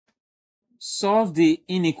solve the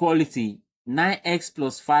inequality 9x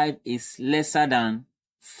plus 5 is lesser than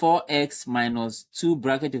 4x minus 2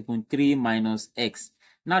 bracket open 3 minus x.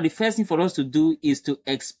 Now the first thing for us to do is to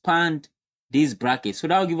expand this bracket. So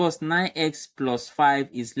that will give us 9x plus 5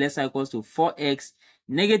 is less or equals to 4x.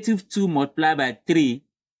 Negative 2 multiplied by 3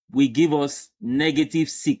 will give us negative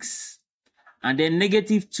 6. And then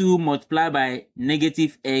negative 2 multiplied by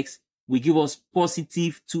negative x will give us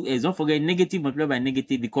positive 2x. Don't forget, negative multiplied by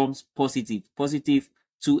negative becomes positive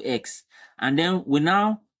 2x. And then we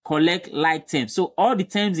now collect like terms. So all the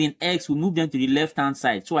terms in x, we move them to the left-hand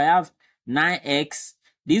side. So I have 9x.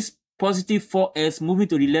 This positive 4x moving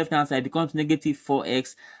to the left-hand side becomes negative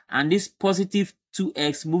 4x. And this positive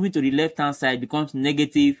 2x moving to the left-hand side becomes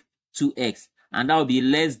negative 2x. And that will be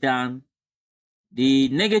less than, the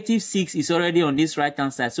negative 6 is already on this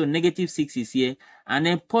right-hand side. So negative 6 is here. And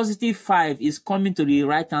then positive 5 is coming to the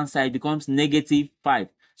right-hand side, becomes negative 5.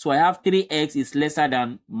 So I have 3x is lesser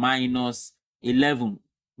than minus 11.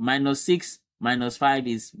 Minus 6 minus 5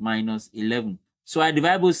 is minus 11. So I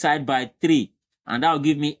divide both sides by 3. And that will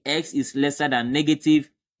give me x is lesser than negative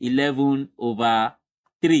 11 over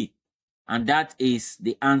 3. And that is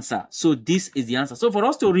the answer. So this is the answer. So for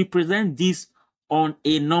us to represent this on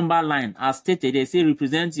a number line, as stated, they say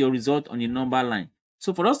represent your result on a number line.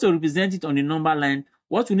 So for us to represent it on a number line,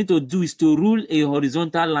 what we need to do is to rule a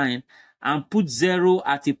horizontal line and put 0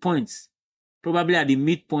 at a point, probably at the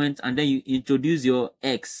midpoint, and then you introduce your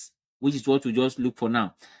x, which is what we just look for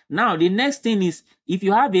now. Now, the next thing is, if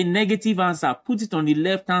you have a negative answer, put it on the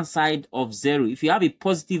left-hand side of 0. If you have a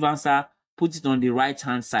positive answer, put it on the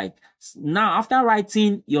right-hand side. Now, after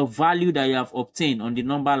writing your value that you have obtained on the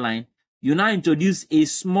number line, you now introduce a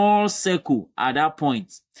small circle at that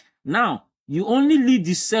point. Now, you only leave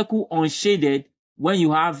the circle unshaded when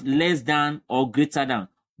you have less than or greater than.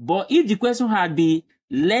 But if the question had been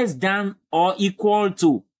less than or equal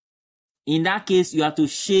to, in that case, you have to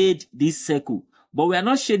shade this circle. But we are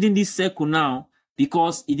not shading this circle now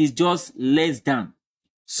because it is just less than.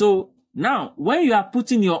 So now, when you are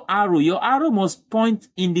putting your arrow must point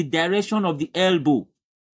in the direction of the elbow.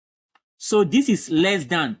 So this is less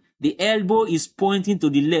than. The elbow is pointing to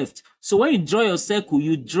the left. So when you draw your circle,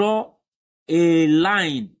 you draw a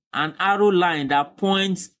line, an arrow line that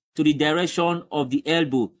points to the direction of the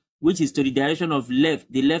elbow, which is to the direction of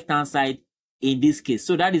left, the left-hand side in this case.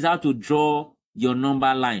 So that is how to draw your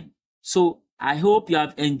number line. So I hope you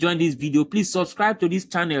have enjoyed this video. Please subscribe to this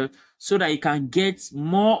channel so that you can get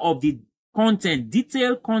more of the content,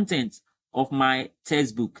 detailed content of my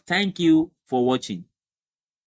textbook. Thank you for watching.